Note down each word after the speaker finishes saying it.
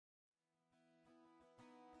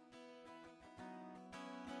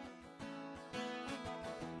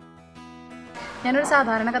ഞാനൊരു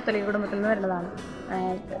സാധാരണ കത്തോലിക്ക കുടുംബത്തിൽ നിന്ന് വരുന്നതാണ്.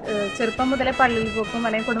 ചെറുപ്പം മുതലേ പള്ളിയിൽ പോക്കും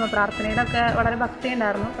അല്ലെങ്കിൽ കുടുംബ പ്രാർത്ഥനയിലൊക്കെ വളരെ ഭക്തി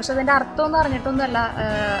ഉണ്ടായിരുന്നു. പക്ഷെ അതിൻ്റെ അർത്ഥമൊന്നും അറിഞ്ഞിട്ടൊന്നുമല്ല,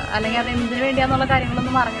 അല്ലെങ്കിൽ അത് എന്തിനു വേണ്ടിയാന്നുള്ള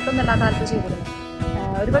കാര്യങ്ങളൊന്നും അറിഞ്ഞിട്ടൊന്നുമല്ല കാലത്ത് ചെയ്തിരുന്നത്.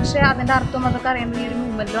 ഒരു പക്ഷേ അതിൻ്റെ അർത്ഥം അതൊക്കെ അറിയുന്നത് ഈ ഒരു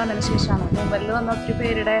മൂവ്മെൻറ്റിൽ വന്നതിന് ശേഷമാണ്. മൂവ്മെൻറ്റിൽ വന്ന ഒത്തിരി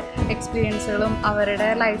പേരുടെ എക്സ്പീരിയൻസുകളും അവരുടെ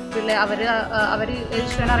ലൈഫിൽ അവർ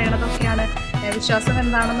ഈശോനെ അറിയണതൊക്കെയാണ് വിശ്വാസം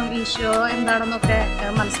എന്താണെന്നും ഈശോ എന്താണെന്നൊക്കെ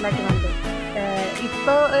മനസ്സിലാക്കി വന്നത്.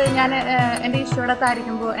 ഇപ്പോൾ ഞാൻ എൻ്റെ ഈശോയുടെ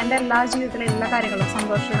ആയിരിക്കുമ്പോൾ എൻ്റെ എല്ലാ ജീവിതത്തിലെ എല്ലാ കാര്യങ്ങളും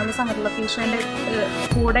സന്തോഷങ്ങളും സങ്കടങ്ങളൊക്കെ ഈശോ എൻ്റെ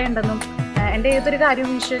കൂടെ ഉണ്ടെന്നും എൻ്റെ ഏതൊരു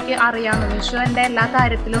കാര്യവും ഈശോയ്ക്ക് അറിയാമെന്നും ഈശോ എൻ്റെ എല്ലാ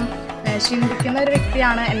കാര്യത്തിലും ചിന്തിക്കുന്ന ഒരു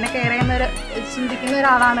വ്യക്തിയാണ്, എന്നെ കെയർ ചെയ്യുന്ന ചിന്തിക്കുന്ന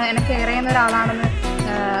ഒരാളാണ്, എന്നെ കെയർ ചെയ്യുന്ന ഒരാളാണെന്ന്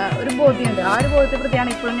ഒരു ബോധ്യമുണ്ട്. ആ ഒരു ബോധ്യത്തെ പ്രതിയാണ്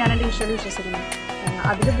ഇപ്പോഴും ഞാൻ എൻ്റെ ഈശോയിൽ വിശ്വസിക്കുന്നത്.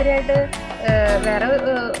 അതിലുപരിയായിട്ട് വേറെ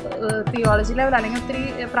തിയോളജി ലെവൽ അല്ലെങ്കിൽ ഒത്തിരി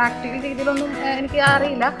പ്രാക്ടിക്കൽ രീതിയിലൊന്നും എനിക്ക്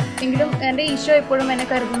അറിയില്ല. എങ്കിലും എൻ്റെ ഈശോ എപ്പോഴും എന്നെ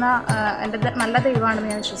കരുതുന്ന എൻ്റെ നല്ല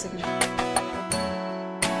ദൈവമാണെന്ന് ഞാൻ വിശ്വസിക്കുന്നു.